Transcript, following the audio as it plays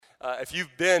if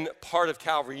you've been part of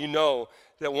Calvary, you know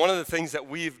that one of the things that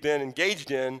we've been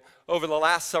engaged in over the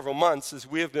last several months is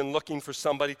we have been looking for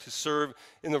somebody to serve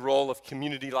in the role of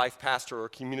community life pastor or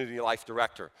community life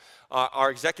director.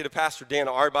 Our executive pastor, Dan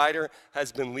Arbeiter,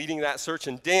 has been leading that search,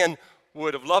 and Dan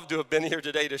would have loved to have been here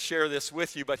today to share this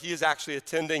with you, but he is actually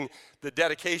attending the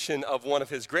dedication of one of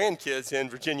his grandkids in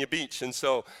Virginia Beach, and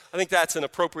so I think that's an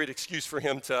appropriate excuse for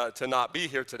him to not be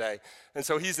here today. And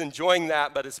so he's enjoying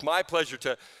that, but it's my pleasure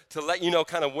to let you know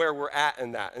kind of where we're at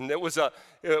in that. And it was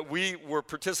we were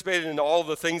participating in all of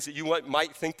the things that you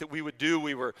might think that we would do.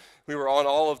 We were on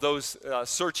all of those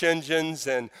search engines,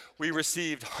 and we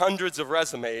received hundreds of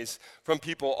resumes from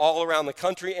people all around the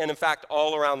country and, in fact,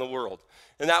 all around the world.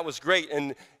 And that was great.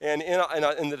 And in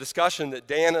the discussion that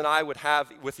Dan and I would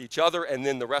have with each other and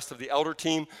then the rest of the elder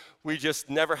team, we just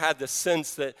never had the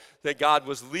sense that God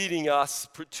was leading us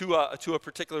to a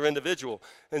particular individual.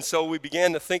 And so we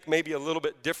began to think maybe a little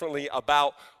bit differently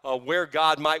about where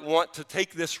God might want to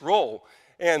take this role.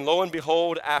 And lo and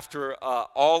behold, after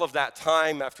all of that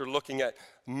time, after looking at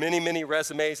many, many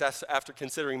resumes, after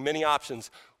considering many options,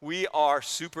 we are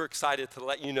super excited to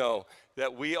let you know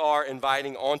that we are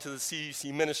inviting onto the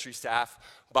CUC ministry staff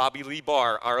Bobby Lee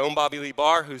Barr, our own Bobby Lee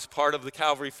Barr, who's part of the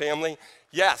Calvary family.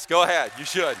 Yes, go ahead, you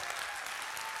should.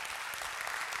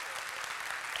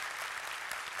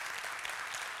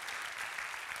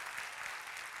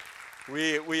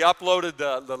 We uploaded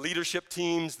the leadership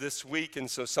teams this week,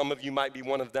 and so some of you might be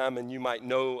one of them, and you might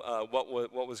know what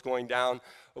was going down.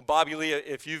 Well, Bobby Lee,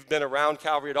 if you've been around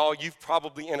Calvary at all, you've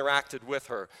probably interacted with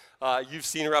her. You've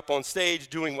seen her up on stage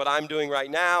doing what I'm doing right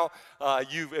now.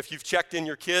 If you've checked in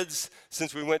your kids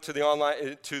since we went to the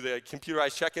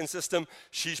computerized check-in system,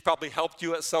 she's probably helped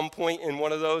you at some point in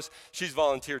one of those. She's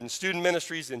volunteered in student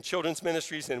ministries, in children's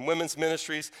ministries, in women's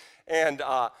ministries, and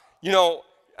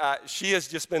she has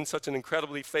just been such an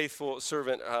incredibly faithful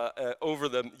servant over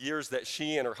the years that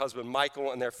she and her husband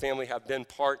Michael and their family have been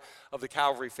part of the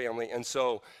Calvary family. And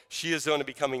so she is going to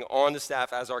be coming on to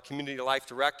staff as our community life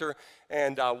director.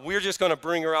 And we're just going to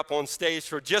bring her up on stage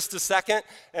for just a second,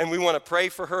 and we want to pray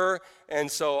for her. And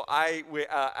so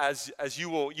as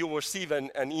you'll receive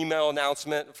an email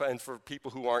announcement, and for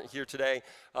people who aren't here today,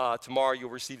 tomorrow you'll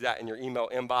receive that in your email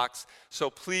inbox. So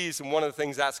please, and one of the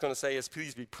things that's going to say is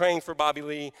please be praying for Bobby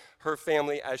Lee, her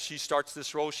family, as she starts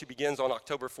this role. She begins on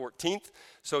October 14th,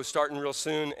 so starting real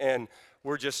soon, and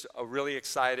we're just really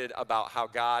excited about how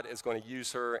God is going to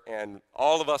use her, and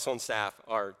all of us on staff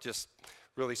are just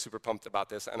really super pumped about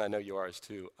this, and I know you are as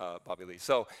too, Bobby Lee.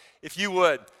 So if you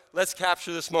would, let's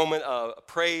capture this moment of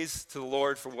praise to the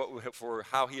Lord for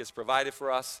how he has provided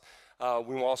for us.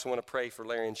 We also want to pray for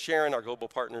Larry and Sharon, our global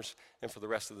partners, and for the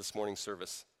rest of this morning's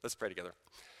service. Let's pray together.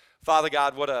 Father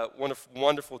God, what a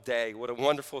wonderful day. What a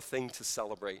wonderful thing to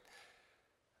celebrate.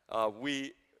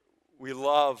 We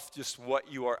love just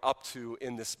what you are up to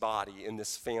in this body, in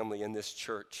this family, in this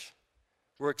church.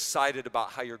 We're excited about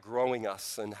how you're growing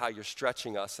us and how you're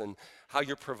stretching us and how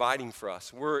you're providing for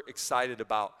us. We're excited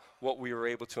about what we were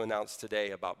able to announce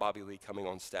today about Bobby Lee coming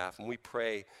on staff. And we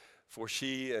pray for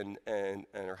she and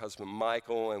her husband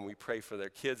Michael, and we pray for their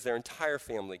kids, their entire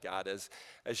family, God, as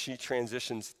she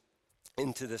transitions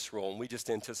into this role. And we just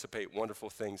anticipate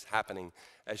wonderful things happening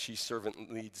as she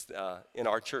servant leads in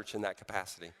our church in that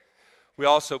capacity. We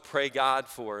also pray, God,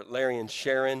 for Larry and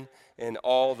Sharon and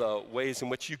all the ways in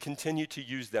which you continue to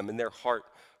use them in their heart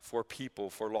for people,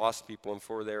 for lost people, and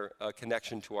for their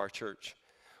connection to our church.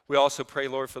 We also pray,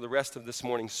 Lord, for the rest of this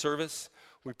morning's service.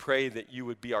 We pray that you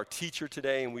would be our teacher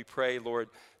today, and we pray, Lord,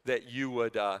 that you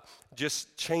would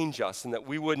just change us and that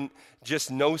we wouldn't just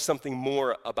know something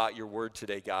more about your word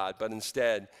today, God, but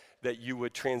instead that you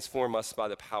would transform us by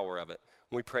the power of it.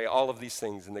 And we pray all of these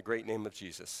things in the great name of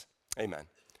Jesus. Amen.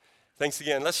 Thanks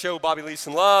again. Let's show Bobby Lee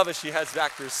some love as she heads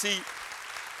back to her seat.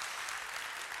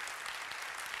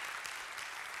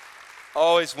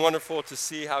 Always wonderful to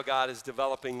see how God is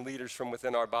developing leaders from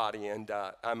within our body, and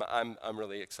I'm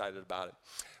really excited about it.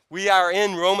 We are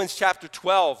in Romans chapter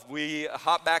 12. We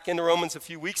hopped back into Romans a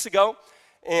few weeks ago,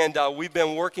 and we've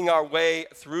been working our way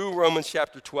through Romans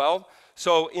chapter 12.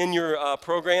 So in your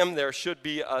program, there should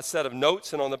be a set of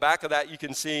notes, and on the back of that, you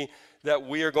can see that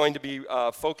we are going to be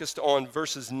focused on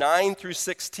verses 9 through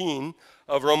 16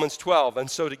 of Romans 12. And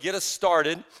so to get us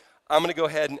started, I'm going to go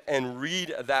ahead and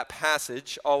read that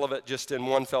passage, all of it just in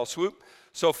one fell swoop.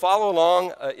 So follow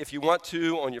along if you want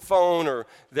to on your phone or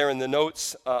there in the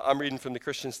notes. I'm reading from the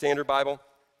Christian Standard Bible.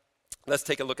 Let's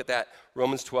take a look at that,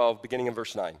 Romans 12, beginning in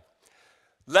verse 9.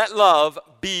 Let love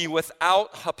be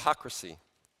without hypocrisy.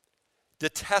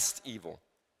 Detest evil.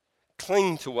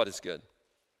 Cling to what is good.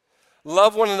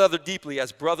 Love one another deeply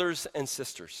as brothers and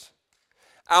sisters.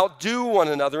 Outdo one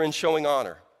another in showing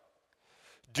honor.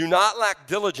 Do not lack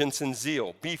diligence and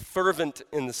zeal. Be fervent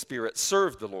in the Spirit.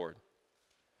 Serve the Lord.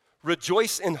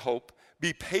 Rejoice in hope.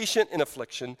 Be patient in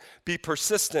affliction. Be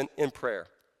persistent in prayer.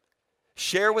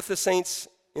 Share with the saints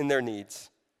in their needs.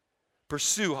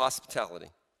 Pursue hospitality.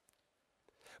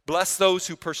 Bless those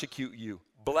who persecute you.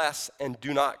 Bless and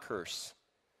do not curse.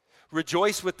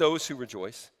 Rejoice with those who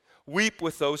rejoice. Weep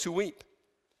with those who weep.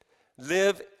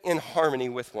 Live in harmony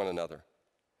with one another.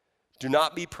 Do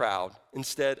not be proud.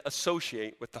 Instead,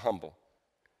 associate with the humble.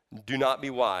 Do not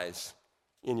be wise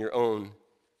in your own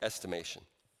estimation.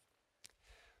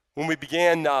 When we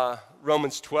began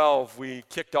Romans 12, we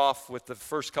kicked off with the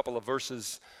first couple of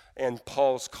verses and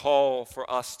Paul's call for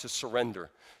us to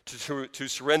surrender. To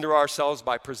surrender ourselves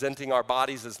by presenting our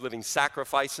bodies as living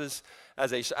sacrifices,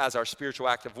 as our spiritual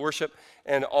act of worship,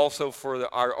 and also for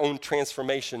our own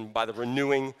transformation by the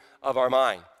renewing of our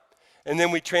mind. And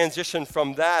then we transitioned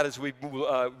from that as we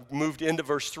moved into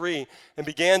verse 3 and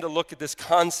began to look at this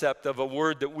concept of a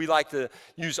word that we like to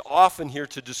use often here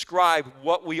to describe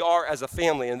what we are as a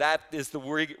family, and that is the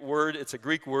word, it's a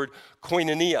Greek word,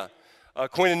 koinonia.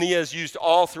 Koinonia is used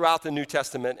all throughout the New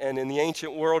Testament, and in the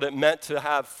ancient world it meant to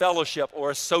have fellowship or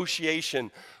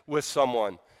association with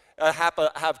someone,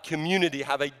 have community,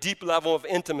 have a deep level of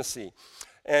intimacy.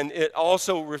 And it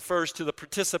also refers to the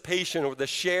participation or the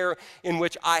share in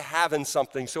which I have in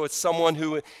something. So it's someone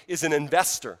who is an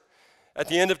investor. At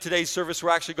the end of today's service, we're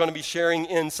actually going to be sharing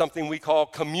in something we call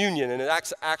communion. And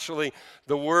it's actually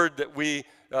the word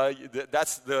that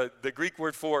that's the Greek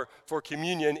word for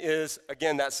communion is,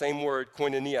 again, that same word,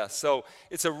 koinonia. So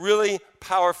it's a really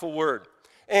powerful word.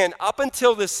 And up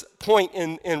until this point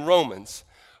in Romans,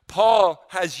 Paul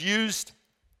has used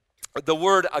the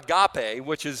word agape,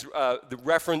 which is the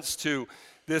reference to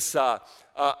this,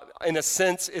 in a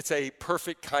sense, it's a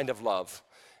perfect kind of love.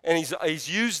 And he's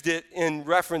used it in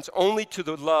reference only to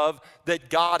the love that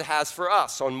God has for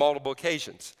us on multiple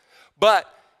occasions. But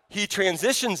he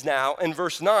transitions now in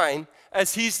verse 9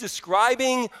 as he's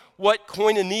describing what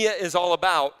koinonia is all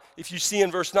about. If you see in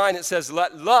verse 9, it says,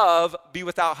 let love be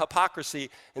without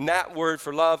hypocrisy. And that word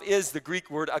for love is the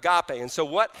Greek word agape. And so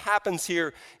what happens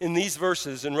here in these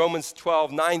verses in Romans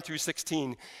 12, 9 through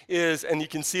 16 is, and you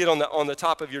can see it on the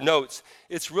top of your notes,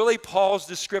 it's really Paul's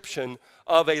description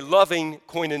of a loving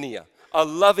koinonia, a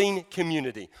loving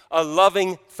community, a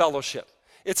loving fellowship.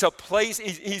 It's a place,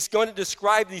 he's going to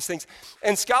describe these things.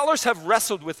 And scholars have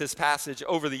wrestled with this passage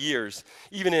over the years,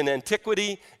 even in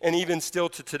antiquity and even still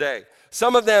to today.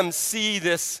 Some of them see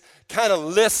this kind of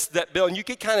list that Bill, and you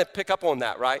can kind of pick up on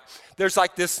that, right? There's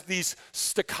like these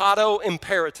staccato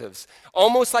imperatives,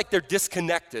 almost like they're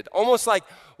disconnected, almost like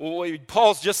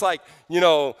Paul's just like,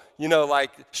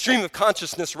 like stream of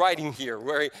consciousness writing here,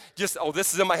 where he just,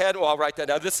 this is in my head, I'll write that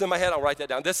down. This is in my head, I'll write that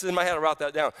down. This is in my head, I'll write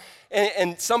that down.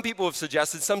 And some people have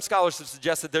suggested, some scholars have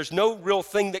suggested there's no real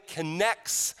thing that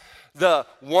connects the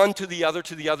one to the other,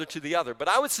 to the other, to the other. But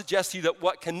I would suggest to you that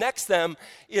what connects them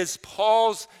is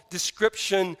Paul's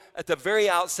description at the very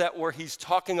outset where he's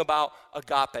talking about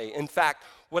agape. In fact,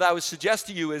 what I would suggest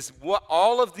to you is what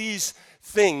all of these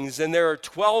things, and there are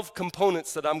 12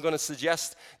 components that I'm going to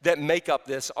suggest that make up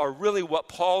this, are really what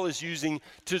Paul is using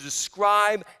to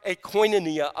describe a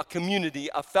koinonia, a community,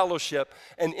 a fellowship,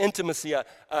 an intimacy,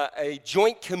 a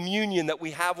joint communion that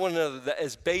we have one another that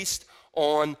is based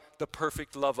on the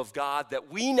perfect love of God that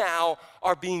we now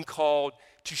are being called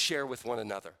to share with one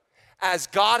another. As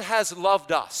God has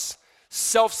loved us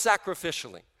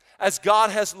self-sacrificially, as God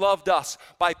has loved us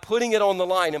by putting it on the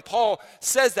line. And Paul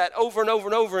says that over and over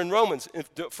and over in Romans.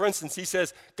 For instance, he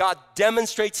says, God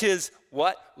demonstrates his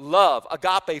what? Love,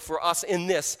 agape for us in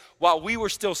this. While we were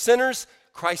still sinners,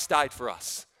 Christ died for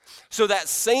us. So that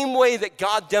same way that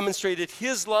God demonstrated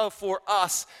his love for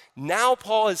us, now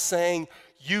Paul is saying,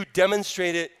 you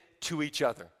demonstrate it to each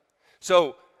other.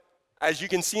 So, as you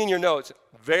can see in your notes,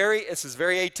 this is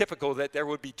very atypical that there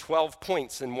would be 12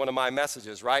 points in one of my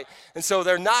messages, right? And so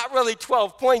they're not really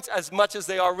 12 points as much as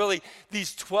they are really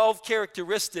these 12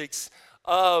 characteristics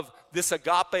of this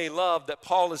agape love that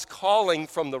Paul is calling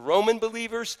from the Roman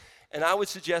believers, and I would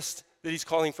suggest that he's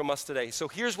calling from us today. So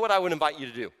here's what I would invite you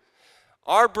to do.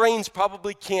 Our brains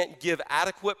probably can't give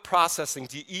adequate processing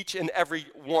to each and every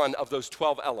one of those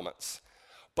 12 elements.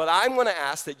 But I'm going to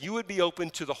ask that you would be open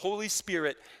to the Holy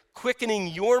Spirit quickening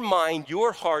your mind,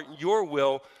 your heart, your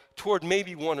will toward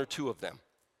maybe one or two of them.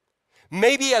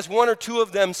 Maybe as one or two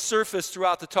of them surface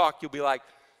throughout the talk, you'll be like,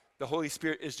 the Holy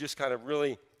Spirit is just kind of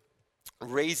really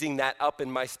raising that up in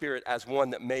my spirit as one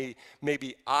that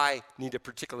maybe I need to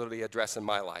particularly address in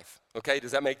my life. Okay,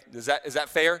 is that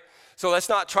fair? So let's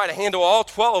not try to handle all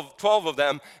 12 of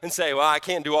them and say, well, I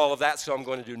can't do all of that, so I'm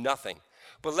going to do nothing.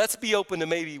 But let's be open to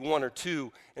maybe one or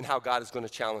two in how God is going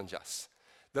to challenge us.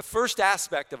 The first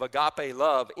aspect of agape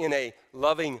love in a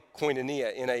loving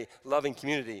koinonia, in a loving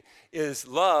community, is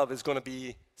love is going to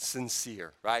be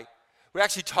sincere, right? We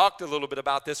actually talked a little bit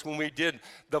about this when we did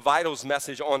the Vitals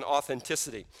message on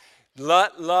authenticity.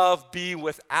 Let love be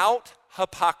without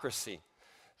hypocrisy.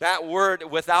 That word,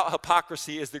 without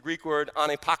hypocrisy, is the Greek word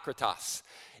anypokritos.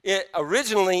 It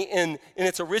originally, in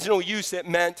its original use, it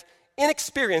meant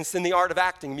inexperienced in the art of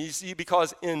acting. You see,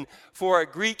 because for a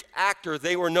Greek actor,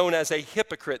 they were known as a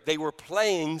hypocrite. They were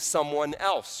playing someone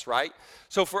else, right?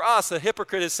 So for us, a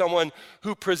hypocrite is someone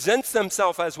who presents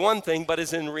themselves as one thing, but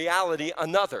is in reality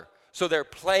another. So they're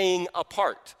playing a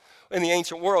part. In the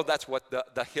ancient world, that's what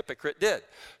the hypocrite did.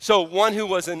 So one who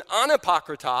was an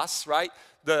anypokritos, right?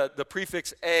 The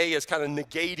prefix a is kind of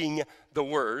negating the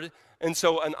word. And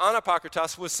so an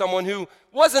anypokritos was someone who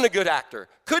wasn't a good actor,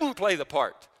 couldn't play the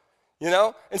part. You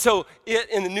know? And so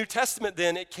in the New Testament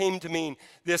then, it came to mean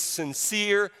this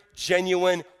sincere,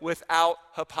 genuine, without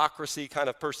hypocrisy kind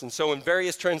of person. So in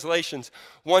various translations,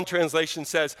 one translation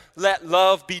says, let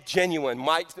love be genuine.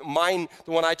 Mine,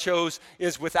 the one I chose,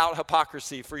 is without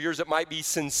hypocrisy. For yours, it might be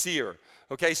sincere.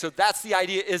 Okay, so that's the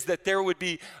idea, is that there would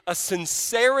be a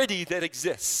sincerity that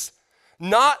exists,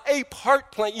 not a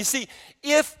part playing. You see,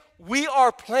 if we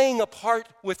are playing a part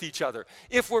with each other,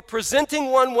 if we're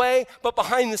presenting one way, but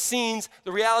behind the scenes,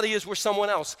 the reality is we're someone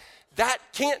else, that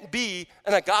can't be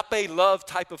an agape love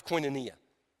type of koinonia.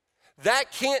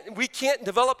 We can't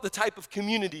develop the type of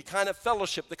community, kind of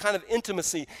fellowship, the kind of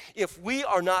intimacy, if we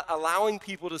are not allowing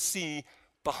people to see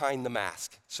behind the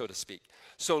mask, so to speak.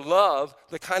 So love,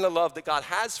 the kind of love that God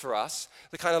has for us,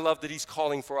 the kind of love that he's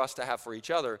calling for us to have for each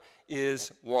other,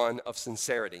 is one of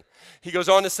sincerity. He goes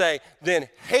on to say, then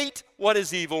hate what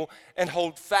is evil and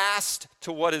hold fast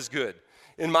to what is good.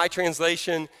 In my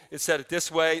translation, it said it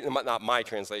this way, not my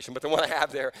translation, but the one I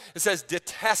have there, it says,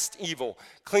 detest evil,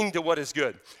 cling to what is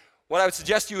good. What I would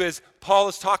suggest to you is, Paul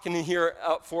is talking in here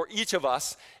for each of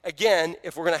us. Again,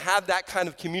 if we're going to have that kind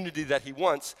of community that he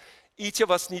wants, each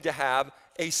of us need to have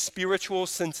a spiritual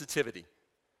sensitivity,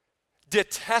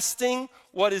 detesting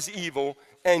what is evil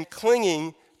and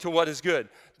clinging to what is good.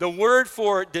 The word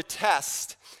for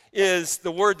detest is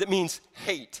the word that means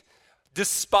hate,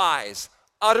 despise,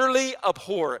 utterly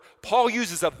abhor. Paul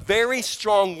uses a very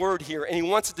strong word here, and he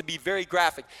wants it to be very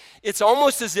graphic. It's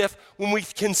almost as if when we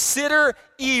consider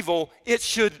evil,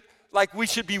 we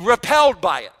should be repelled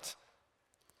by it.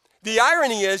 The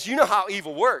irony is, you know how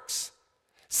evil works.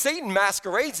 Satan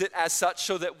masquerades it as such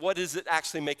so that what does it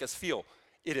actually make us feel?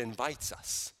 It invites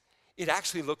us. It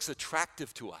actually looks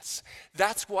attractive to us.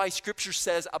 That's why Scripture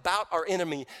says about our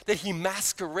enemy that he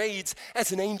masquerades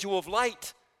as an angel of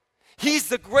light. He's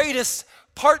the greatest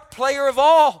part player of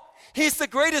all. He's the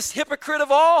greatest hypocrite of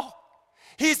all.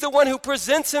 He's the one who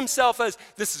presents himself as,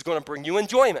 this is going to bring you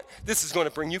enjoyment. This is going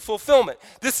to bring you fulfillment.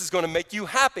 This is going to make you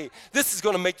happy. This is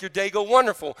going to make your day go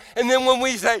wonderful. And then when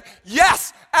we say,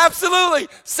 yes, absolutely,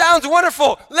 sounds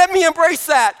wonderful, let me embrace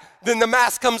that, then the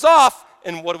mask comes off,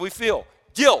 and what do we feel?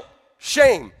 Guilt,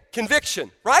 shame,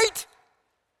 conviction, right?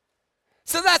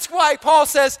 So that's why Paul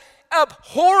says,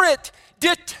 abhor it,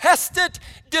 detest it,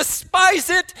 despise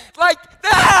it,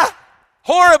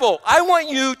 horrible. I want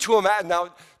you to imagine,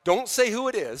 now, don't say who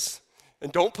it is,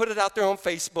 and don't put it out there on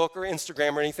Facebook or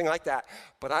Instagram or anything like that,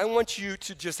 but I want you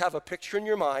to just have a picture in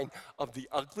your mind of the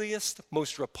ugliest,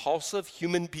 most repulsive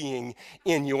human being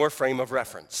in your frame of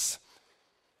reference.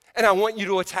 And I want you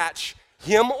to attach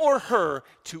him or her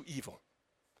to evil,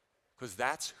 because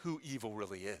that's who evil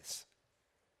really is.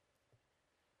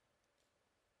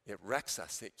 It wrecks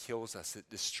us, it kills us, it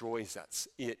destroys us.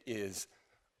 It is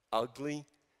ugly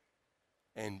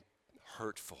and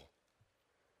hurtful.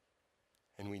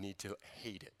 And we need to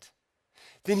hate it.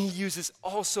 Then he uses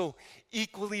also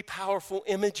equally powerful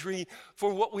imagery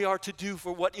for what we are to do,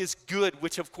 for what is good,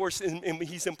 which of course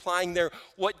he's implying there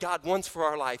what God wants for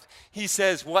our life. He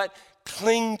says what?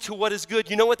 Cling to what is good.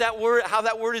 You know how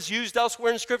that word is used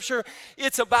elsewhere in Scripture?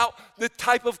 It's about the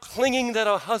type of clinging that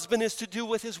a husband is to do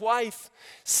with his wife.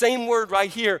 Same word right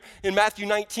here in Matthew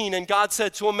 19. And God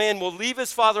said to a man will leave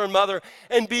his father and mother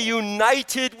and be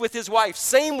united with his wife.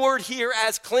 Same word here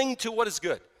as cling to what is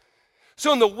good.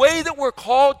 So in the way that we're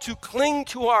called to cling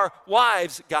to our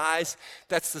wives, guys,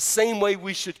 that's the same way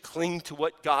we should cling to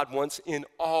what God wants in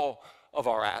all of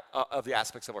the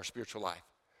aspects of our spiritual life.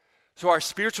 So our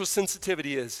spiritual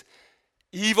sensitivity is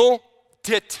evil,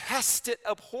 detest it,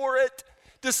 abhor it,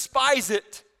 despise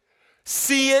it,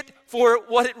 see it for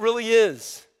what it really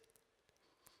is.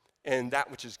 And that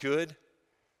which is good,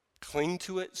 Cling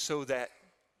to it so that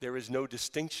there is no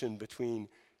distinction between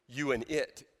you and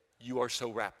it. You are so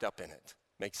wrapped up in it.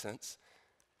 Make sense?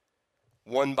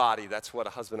 One body, that's what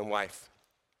a husband and wife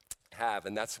have,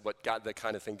 and that's what God, the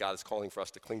kind of thing God is calling for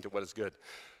us to cling to what is good.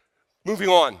 Moving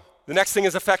on. The next thing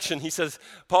is affection.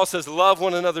 Paul says, love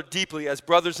one another deeply as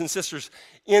brothers and sisters.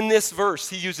 In this verse,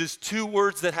 he uses two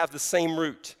words that have the same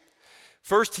root.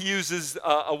 First, he uses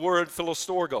a word,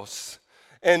 philostorgos.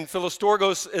 And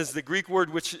philostorgos is the Greek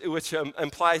word which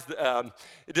implies,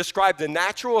 it describes the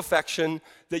natural affection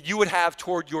that you would have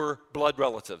toward your blood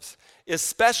relatives,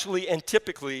 especially and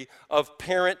typically of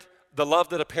the love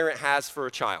that a parent has for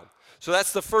a child. So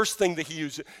that's the first thing that he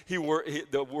uses, the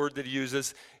word that he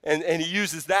uses. And he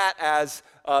uses that as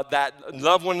that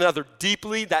love one another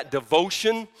deeply, that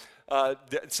devotion.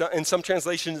 In some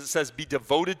translations it says be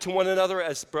devoted to one another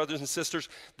as brothers and sisters.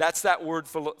 That's that word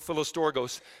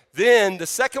philostorgos. Then the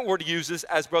second word he uses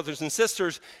as brothers and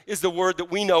sisters is the word that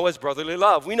we know as brotherly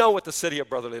love. We know what the city of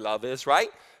brotherly love is, right?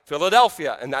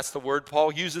 Philadelphia, and that's the word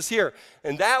Paul uses here.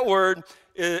 And that word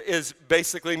is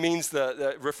basically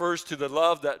refers to the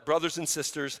love that brothers and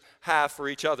sisters have for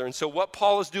each other. And so what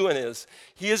Paul is doing is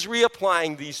he is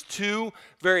reapplying these two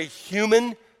very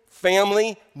human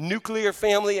family, nuclear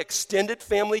family, extended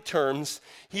family terms.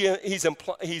 He's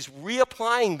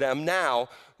reapplying them now,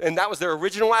 and that was their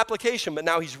original application, but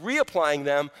now he's reapplying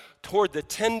them toward the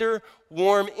tender,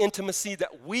 warm intimacy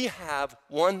that we have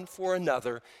one for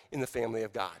another in the family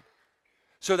of God.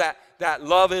 So that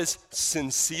love is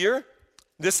sincere.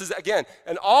 This is, again,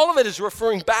 and all of it is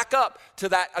referring back up to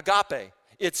that agape.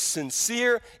 It's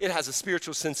sincere. It has a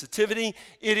spiritual sensitivity.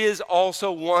 It is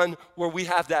also one where we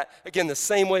have that, again, the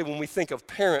same way when we think of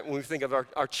parent, when we think of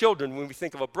our children, when we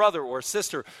think of a brother or a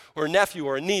sister or a nephew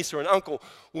or a niece or an uncle,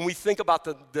 when we think about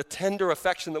the tender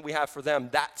affection that we have for them,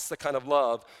 that's the kind of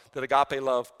love that agape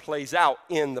love plays out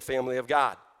in the family of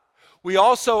God. We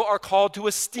also are called to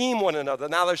esteem one another.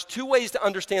 Now, there's two ways to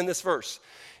understand this verse.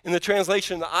 In the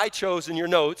translation that I chose in your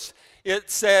notes, it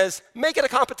says, make it a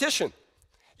competition.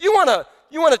 You want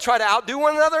to try to outdo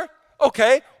one another?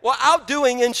 Okay, well, outdo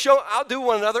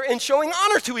one another in showing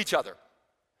honor to each other.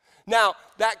 Now,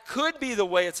 that could be the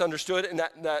way it's understood, and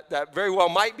that very well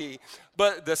might be.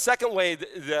 But the second way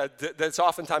that's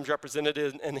oftentimes represented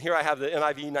is, and here I have the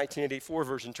NIV 1984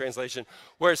 version translation,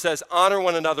 where it says, honor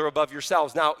one another above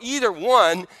yourselves. Now, either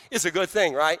one is a good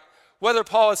thing, right? Whether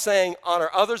Paul is saying honor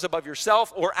others above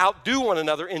yourself or outdo one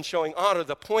another in showing honor,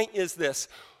 the point is this: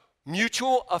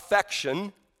 mutual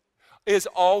affection is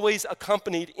always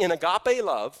accompanied in agape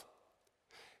love.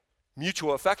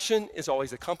 Mutual affection is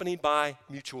always accompanied by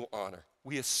mutual honor.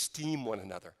 We esteem one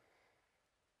another.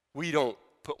 We don't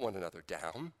put one another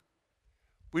down.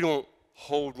 We don't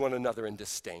hold one another in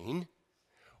disdain.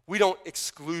 We don't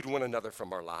exclude one another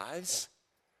from our lives.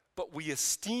 But we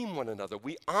esteem one another.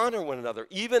 We honor one another,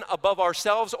 even above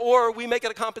ourselves, or we make it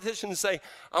a competition and say,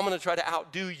 I'm going to try to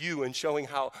outdo you in showing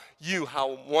how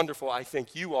wonderful I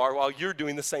think you are while you're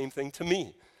doing the same thing to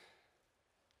me.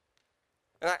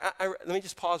 And let me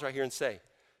just pause right here and say,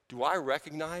 do I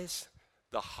recognize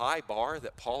the high bar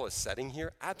that Paul is setting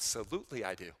here? Absolutely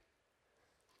I do.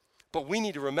 But we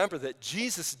need to remember that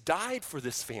Jesus died for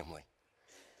this family.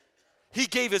 He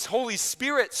gave his Holy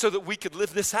Spirit so that we could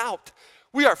live this out.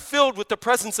 We are filled with the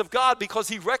presence of God because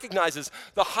he recognizes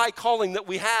the high calling that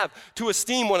we have to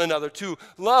esteem one another, to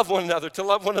love one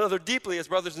another deeply as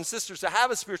brothers and sisters, to have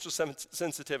a spiritual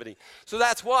sensitivity. So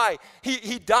that's why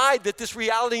he died, that this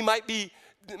reality might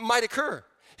occur.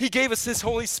 He gave us his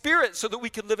Holy Spirit so that we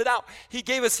could live it out. He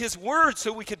gave us his word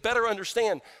so we could better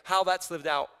understand how that's lived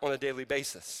out on a daily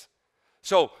basis.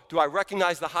 So do I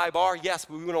recognize the high bar? Yes,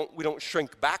 but we don't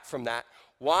shrink back from that.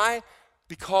 Why?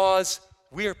 Because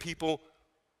we are people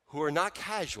who are not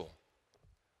casual,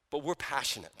 but we're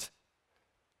passionate.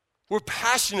 We're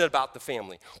passionate about the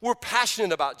family. We're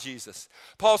passionate about Jesus.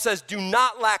 Paul says, do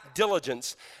not lack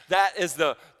diligence. That is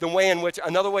the way in which,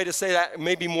 another way to say that,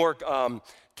 maybe more kind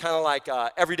of like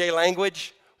everyday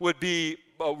language, would be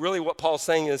really what Paul's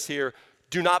saying is here,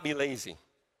 do not be lazy.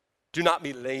 Do not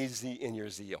be lazy in your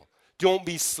zeal. Don't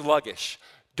be sluggish.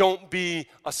 Don't be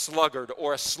a sluggard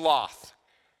or a sloth.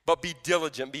 But be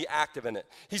diligent, be active in it.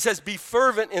 He says, be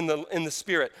fervent in the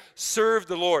Spirit. Serve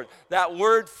the Lord. That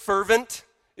word fervent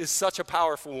is such a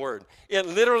powerful word. It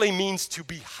literally means to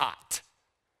be hot.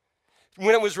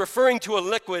 When it was referring to a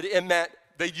liquid, it meant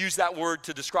they used that word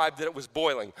to describe that it was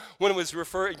boiling. When it was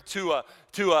referring to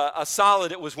a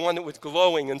solid, it was one that was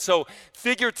glowing. And so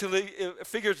figuratively,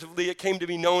 it came to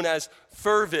be known as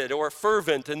fervid or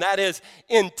fervent, and that is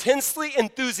intensely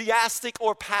enthusiastic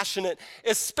or passionate,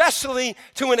 especially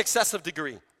to an excessive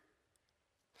degree.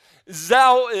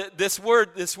 Zeal, this word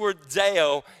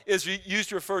zeal, is used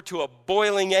to refer to a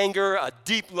boiling anger, a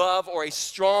deep love, or a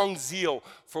strong zeal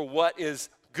for what is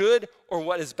good or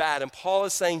what is bad. And Paul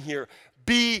is saying here,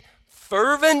 be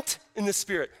fervent in the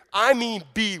Spirit. I mean,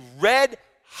 be red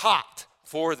hot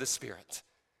for the Spirit.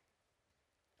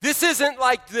 This isn't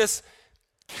like this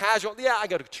casual, yeah, I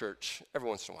go to church every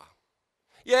once in a while.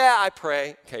 Yeah, I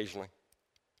pray occasionally.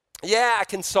 Yeah, I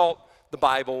consult the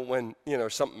Bible when,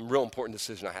 something real important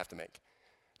decision I have to make.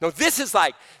 No, this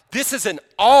is an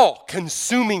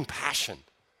all-consuming passion.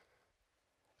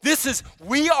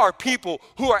 We are people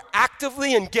who are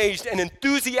actively engaged and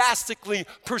enthusiastically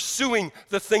pursuing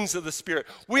the things of the Spirit.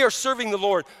 We are serving the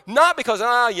Lord, not because,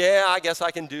 I guess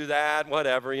I can do that,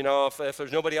 whatever, if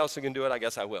there's nobody else who can do it, I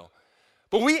guess I will.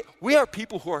 But we are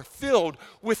people who are filled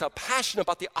with a passion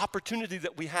about the opportunity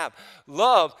that we have.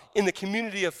 Love in the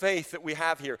community of faith that we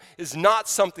have here is not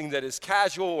something that is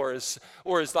casual or is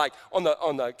like on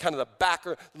the kind of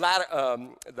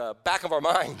the back of our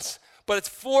minds, but it's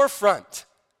forefront.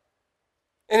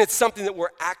 And it's something that we're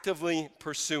actively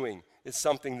pursuing. It's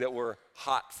something that we're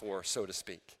hot for, so to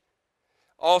speak.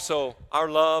 Also, our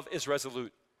love is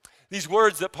resolute. These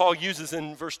words that Paul uses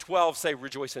in verse 12 say,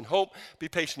 rejoice in hope, be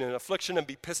patient in affliction, and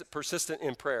be persistent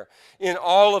in prayer. In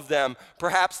all of them,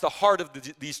 perhaps the heart of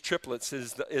these triplets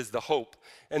is the hope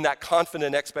and that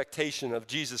confident expectation of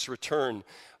Jesus' return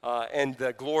and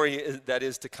the glory that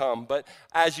is to come. But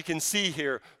as you can see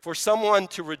here, for someone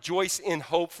to rejoice in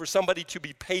hope, for somebody to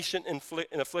be patient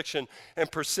in affliction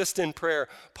and persist in prayer,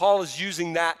 Paul is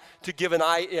using that to give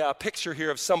a picture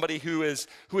here of somebody who is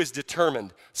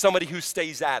determined, somebody who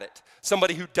stays at it,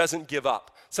 somebody who doesn't give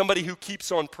up, somebody who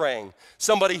keeps on praying,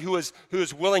 somebody who is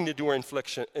willing to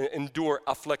endure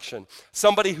affliction,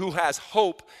 somebody who has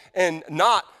hope and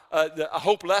not a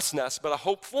hopelessness, but a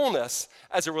hopefulness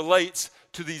as it relates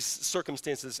to these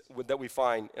circumstances that we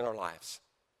find in our lives.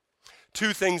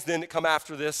 Two things then that come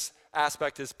after this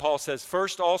aspect is Paul says,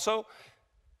 first also,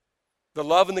 the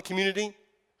love in the community,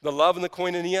 the love in the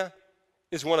koinonia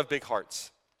is one of big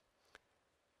hearts.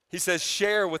 He says,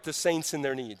 share with the saints in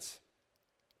their needs.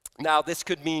 Now, this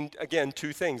could mean, again,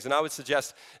 two things, and I would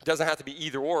suggest it doesn't have to be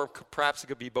either or, perhaps it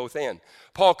could be both and.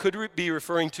 Paul could be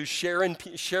referring to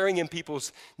sharing in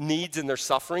people's needs and their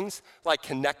sufferings, like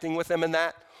connecting with them in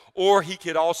that, or he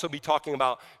could also be talking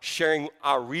about sharing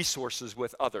our resources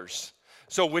with others.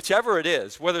 So whichever it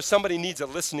is, whether somebody needs a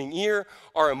listening ear,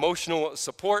 our emotional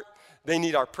support, they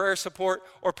need our prayer support,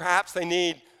 or perhaps they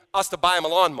need us to buy them a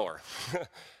lawnmower.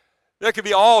 There could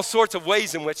be all sorts of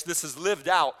ways in which this is lived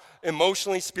out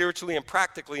emotionally, spiritually, and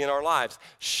practically in our lives.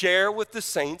 Share with the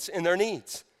saints in their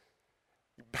needs.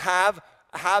 Have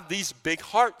these big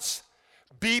hearts.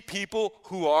 Be people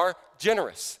who are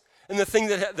generous. And the thing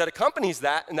that accompanies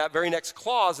that, in that very next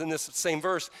clause in this same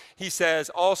verse, he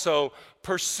says also,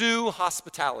 pursue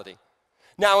hospitality.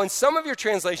 Now, in some of your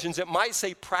translations, it might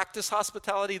say practice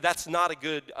hospitality. That's not a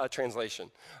good translation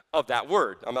of that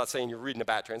word. I'm not saying you're reading a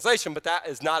bad translation, but that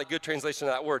is not a good translation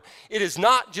of that word. It is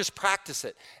not just practice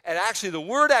it. And actually, the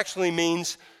word actually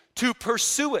means to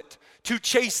pursue it, to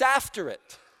chase after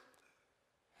it.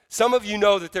 Some of you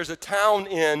know that there's a town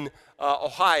in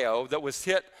Ohio that was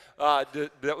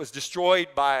that was destroyed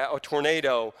by a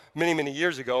tornado many, many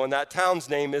years ago, and that town's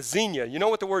name is Xenia. You know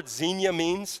what the word Xenia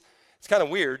means? It's kind of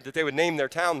weird that they would name their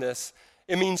town this.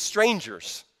 It means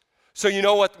strangers. So you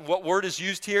know what word is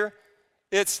used here?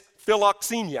 It's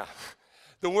philoxenia.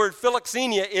 The word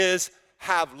philoxenia is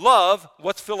have love.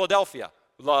 What's Philadelphia?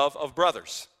 Love of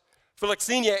brothers.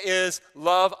 Philoxenia is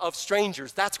love of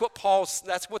strangers. That's what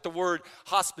the word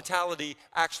hospitality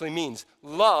actually means.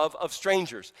 Love of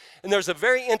strangers. And there's a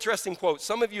very interesting quote.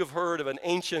 Some of you have heard of an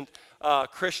ancient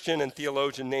Christian and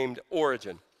theologian named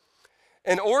Origen.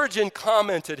 And Origen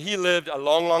commented, he lived a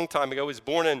long, long time ago. He was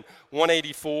born in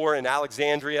 184 in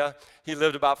Alexandria. He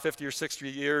lived about 50 or 60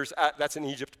 years. That's in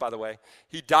Egypt, by the way.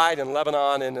 He died in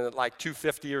Lebanon in like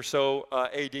 250 or so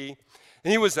AD.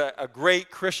 And he was a great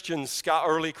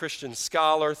early Christian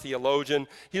scholar, theologian.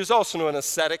 He was also an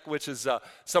ascetic, which is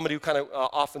somebody who kind of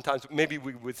oftentimes, maybe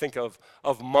we would think of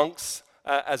monks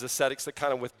as ascetics that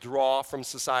kind of withdraw from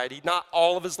society. Not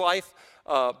all of his life,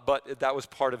 but that was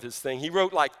part of his thing. He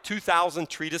wrote like 2,000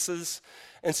 treatises,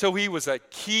 and so he was a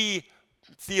key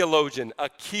theologian, a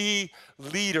key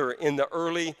leader in the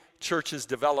early church's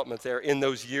development there in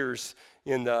those years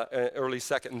in the early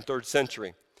 2nd and 3rd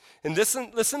century. And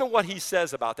listen to what he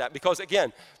says about that, because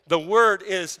again, the word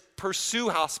is pursue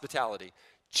hospitality,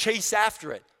 chase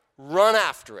after it, run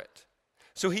after it.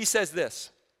 So he says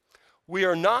this, we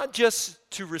are not just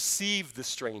to receive the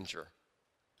stranger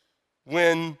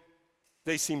when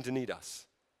they seem to need us,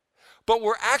 but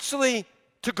we're actually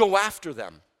to go after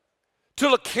them, to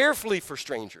look carefully for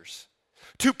strangers,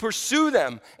 to pursue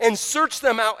them and search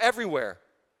them out everywhere.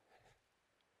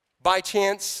 By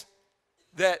chance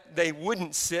that they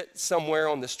wouldn't sit somewhere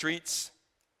on the streets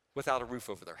without a roof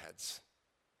over their heads.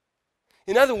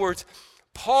 In other words,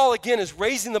 Paul, again, is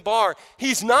raising the bar.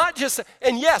 He's not just,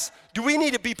 and yes, do we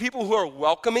need to be people who are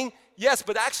welcoming? Yes,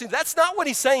 but actually that's not what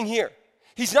he's saying here.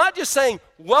 He's not just saying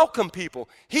welcome people.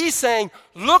 He's saying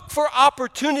look for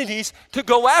opportunities to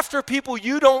go after people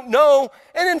you don't know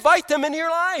and invite them into your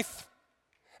life.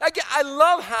 Again, I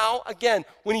love how, again,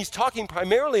 when he's talking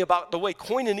primarily about the way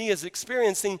koinonia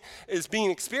is being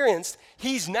experienced,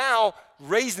 he's now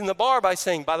raising the bar by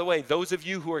saying, by the way, those of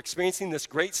you who are experiencing this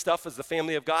great stuff as the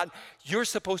family of God, you're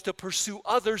supposed to pursue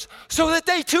others so that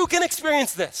they too can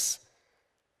experience this.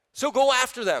 So go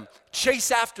after them,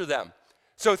 chase after them.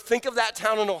 So think of that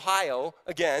town in Ohio,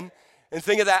 again, and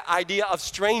think of that idea of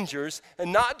strangers,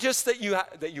 and not just that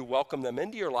you welcome them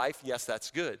into your life. Yes,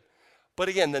 that's good. But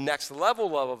again, the next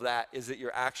level of that is that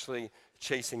you're actually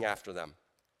chasing after them.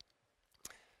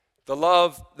 The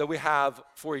love that we have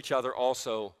for each other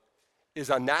also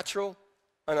is unnatural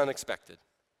and unexpected.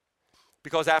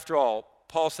 Because after all,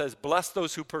 Paul says, bless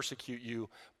those who persecute you,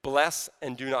 bless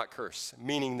and do not curse.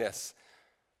 Meaning this,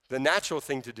 the natural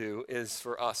thing to do is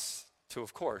for us to,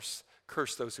 of course,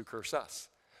 curse those who curse us.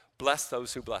 Bless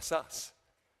those who bless us.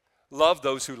 Love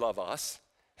those who love us.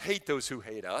 Hate those who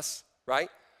hate us, right?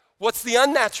 What's the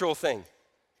unnatural thing?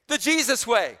 The Jesus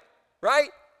way, right?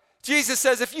 Jesus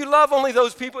says if you love only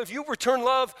those people, if you return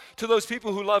love to those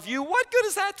people who love you, what good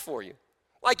is that for you?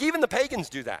 Like even the pagans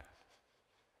do that.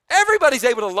 Everybody's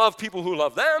able to love people who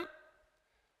love them.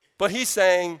 But he's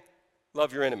saying,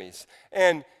 love your enemies.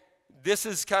 And this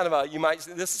is kind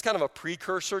of a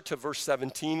precursor to verse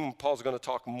 17. Paul's going to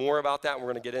talk more about that, and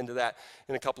we're going to get into that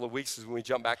in a couple of weeks as we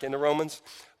jump back into Romans.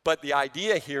 But the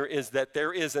idea here is that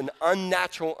there is an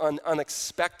unnatural and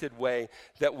unexpected way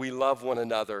that we love one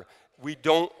another. We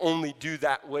don't only do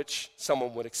that which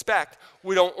someone would expect.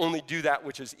 We don't only do that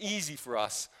which is easy for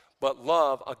us. But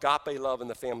love, agape love in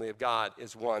the family of God,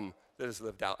 is one that is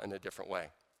lived out in a different way.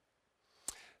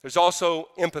 There's also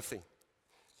empathy.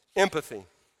 Empathy.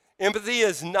 Empathy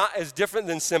is not as different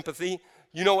than sympathy.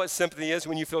 You know what sympathy is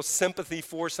when you feel sympathy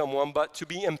for someone, but to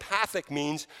be empathic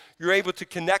means you're able to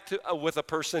connect with a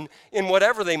person in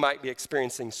whatever they might be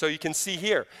experiencing. So you can see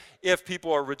here, if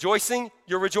people are rejoicing,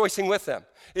 you're rejoicing with them.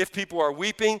 If people are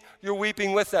weeping, you're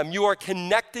weeping with them. You are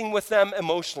connecting with them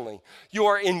emotionally. You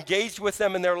are engaged with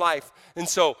them in their life. And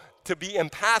so to be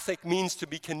empathic means to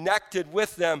be connected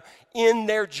with them in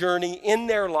their journey, in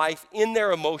their life, in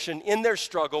their emotion, in their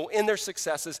struggle, in their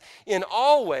successes, in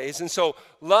all ways. And so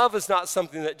love is not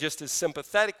something that just is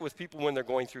sympathetic with people when they're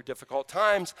going through difficult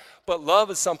times, but love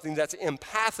is something that's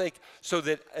empathic so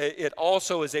that it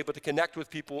also is able to connect with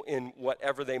people in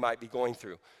whatever they might be going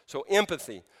through. So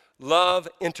empathy. Love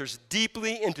enters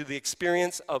deeply into the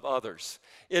experience of others.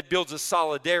 It builds a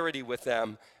solidarity with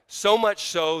them, so much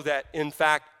so that, in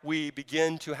fact, we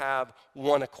begin to have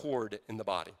one accord in the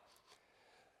body.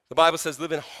 The Bible says,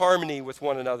 live in harmony with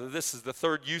one another. This is the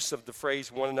third use of the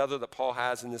phrase one another that Paul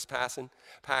has in this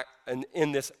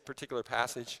in this particular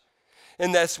passage.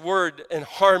 In this word, in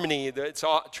harmony, it's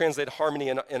translated harmony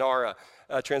in our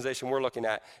translation we're looking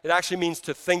at. It actually means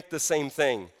to think the same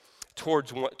thing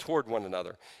toward one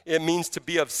another. It means to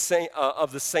be of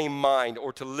the same mind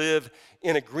or to live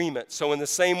in agreement. So in the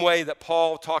same way that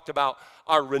Paul talked about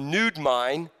our renewed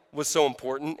mind was so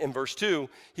important in verse 2,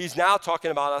 he's now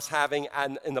talking about us having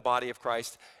in the body of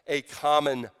Christ a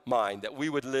common mind, that we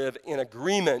would live in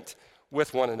agreement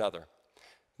with one another.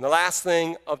 And the last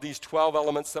thing of these 12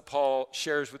 elements that Paul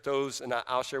shares with those, and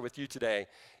I'll share with you today,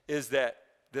 is that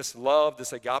this love,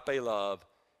 this agape love,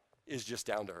 is just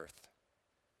down to earth.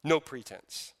 No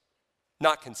pretense,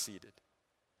 not conceited.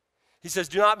 He says,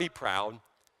 do not be proud.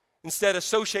 Instead,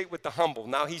 associate with the humble.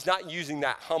 Now, he's not using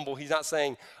that humble. He's not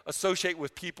saying associate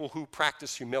with people who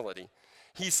practice humility.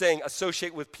 He's saying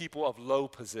associate with people of low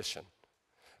position,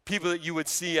 people that you would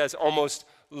see as almost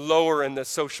lower in the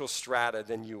social strata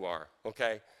than you are,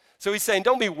 okay? So he's saying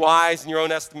don't be wise in your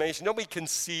own estimation. Don't be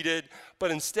conceited, but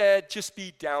instead just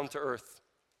be down to earth.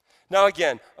 Now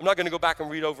again, I'm not going to go back and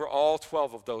read over all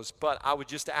 12 of those, but I would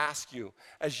just ask you,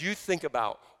 as you think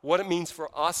about what it means for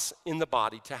us in the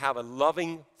body to have a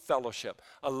loving fellowship,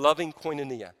 a loving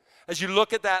koinonia, as you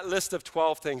look at that list of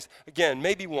 12 things, again,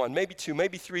 maybe one, maybe two,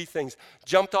 maybe three things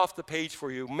jumped off the page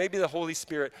for you, maybe the Holy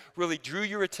Spirit really drew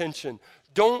your attention,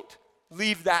 don't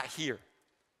leave that here.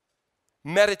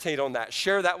 Meditate on that,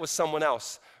 share that with someone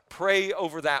else. Pray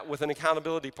over that with an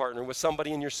accountability partner, with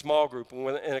somebody in your small group,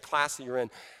 in a class that you're in.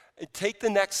 take the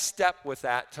next step with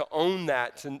that, to own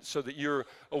that, so that you're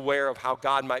aware of how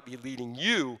God might be leading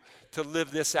you to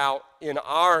live this out in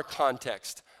our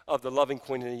context of the loving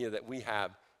koinonia that we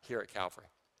have here at Calvary.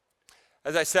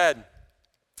 As I said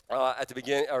at the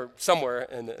beginning, or somewhere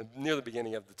near the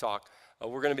beginning of the talk,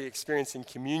 we're going to be experiencing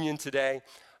communion today.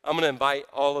 I'm going to invite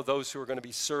all of those who are going to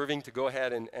be serving to go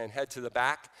ahead and head to the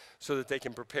back so that they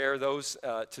can prepare those,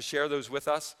 to share those with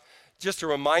us. Just a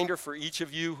reminder for each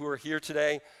of you who are here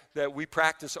today that we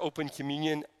practice open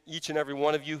communion. Each and every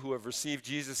one of you who have received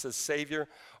Jesus as Savior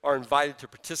are invited to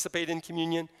participate in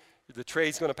communion. The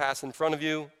tray's going to pass in front of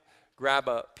you. Grab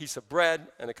a piece of bread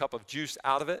and a cup of juice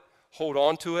out of it. Hold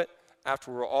on to it.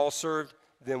 After we're all served,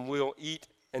 then we'll eat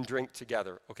and drink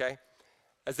together, okay?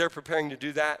 As they're preparing to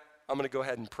do that, I'm going to go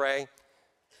ahead and pray.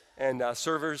 And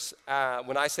servers,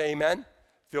 when I say amen,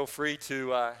 feel free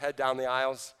to head down the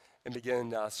aisles and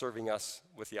begin serving us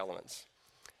with the elements.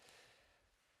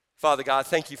 Father God,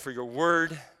 thank you for your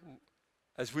word.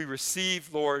 As we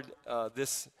receive, Lord,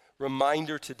 this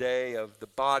reminder today of the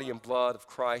body and blood of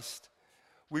Christ,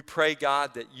 we pray,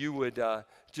 God, that you would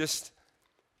just,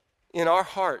 in our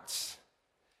hearts,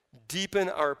 deepen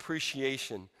our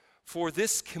appreciation for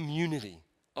this community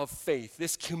of faith,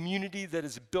 this community that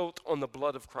is built on the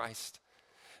blood of Christ,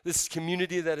 this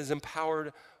community that is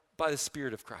empowered by the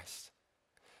Spirit of Christ,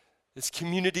 this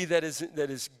community that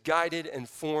is guided and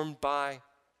formed by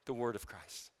the Word of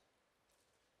Christ.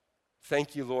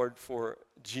 Thank you, Lord, for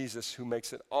Jesus who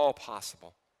makes it all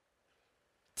possible.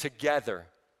 Together,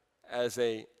 as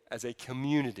a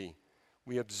community,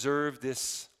 we observe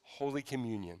this Holy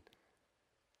Communion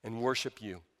and worship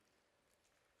you.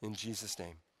 In Jesus'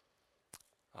 name,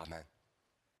 amen.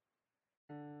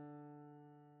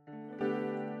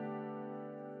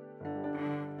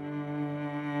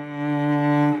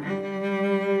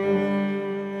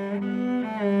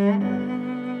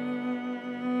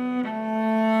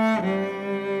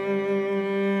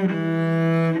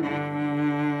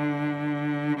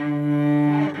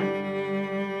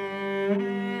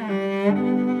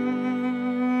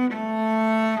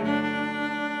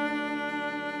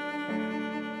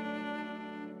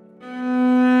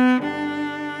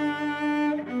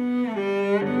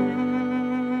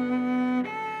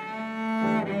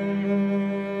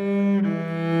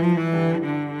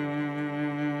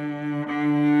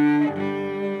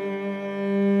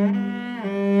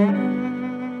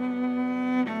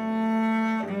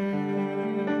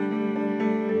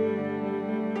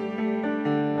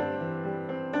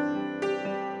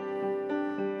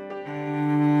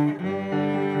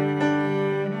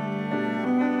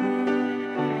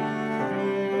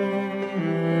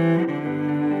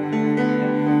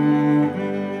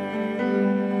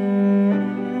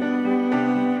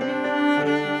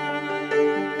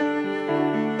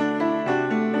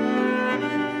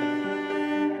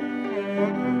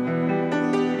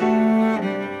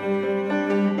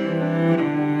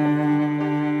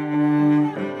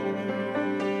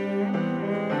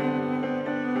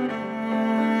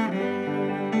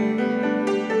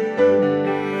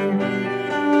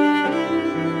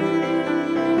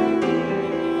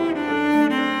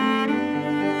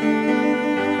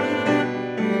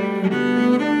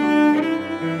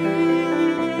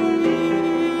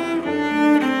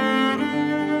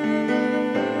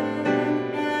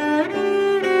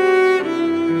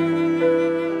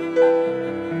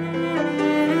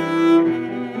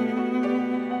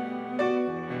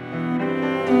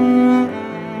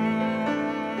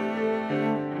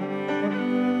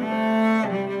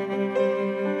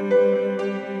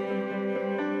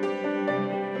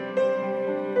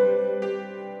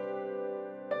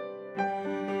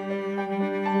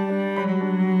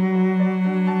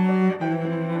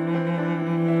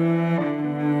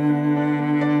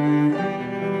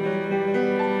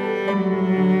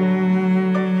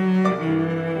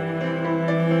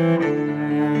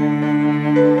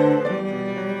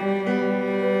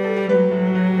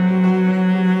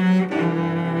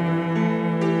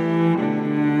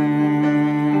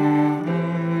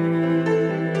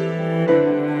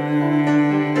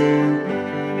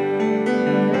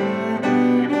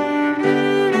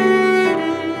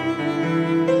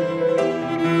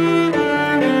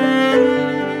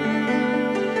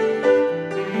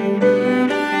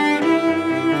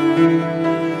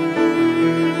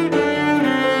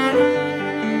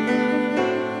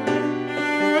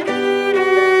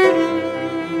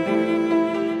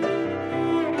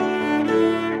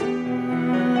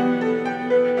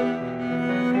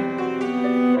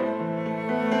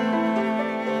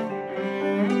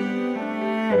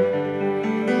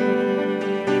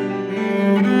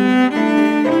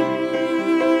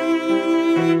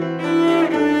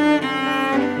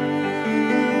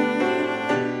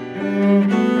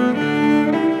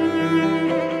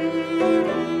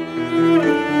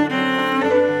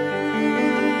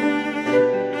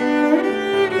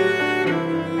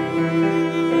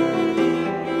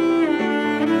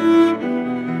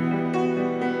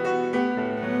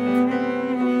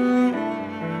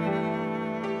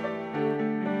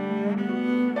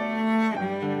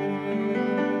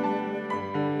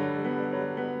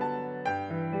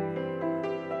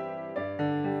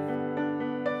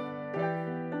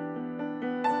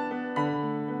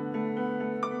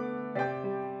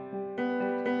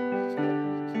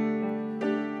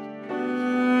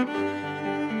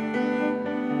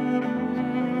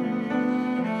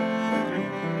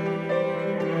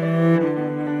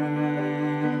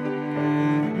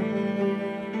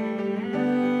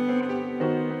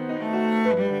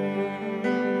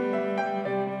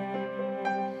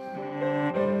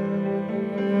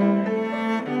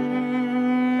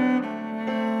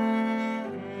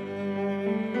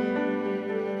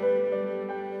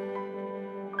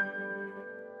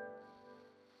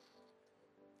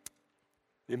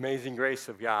 the amazing grace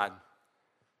of God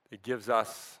that gives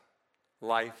us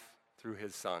life through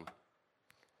his Son.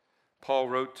 Paul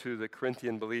wrote to the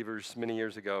Corinthian believers many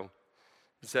years ago.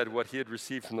 He said, what he had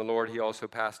received from the Lord, he also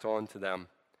passed on to them.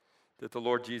 That the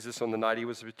Lord Jesus, on the night he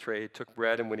was betrayed, took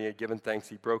bread, and when he had given thanks,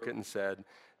 he broke it and said,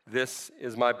 this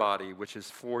is my body, which is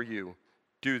for you.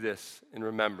 Do this in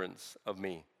remembrance of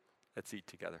me. Let's eat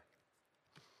together.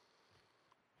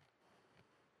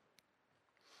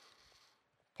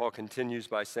 Paul continues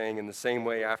by saying, in the same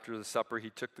way, after the supper,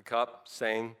 he took the cup,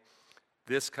 saying,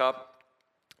 this cup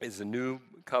is a new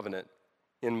covenant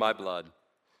in my blood.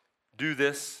 Do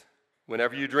this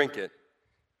whenever you drink it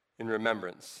in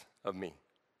remembrance of me.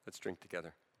 Let's drink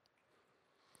together.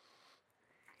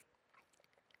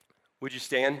 Would you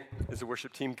stand as the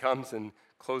worship team comes and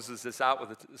closes this out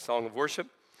with a song of worship?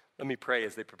 Let me pray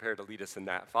as they prepare to lead us in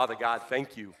that. Father God,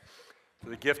 thank you for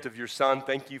the gift of your Son.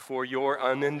 Thank you for your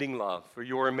unending love, for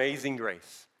your amazing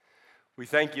grace. We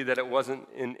thank you that it wasn't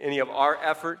in any of our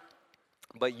effort,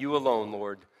 but you alone,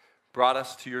 Lord, brought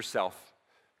us to yourself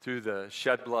through the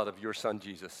shed blood of your Son,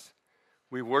 Jesus.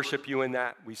 We worship you in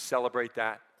that. We celebrate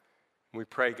that. And we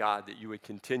pray, God, that you would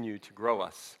continue to grow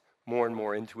us more and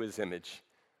more into his image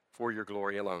for your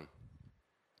glory alone.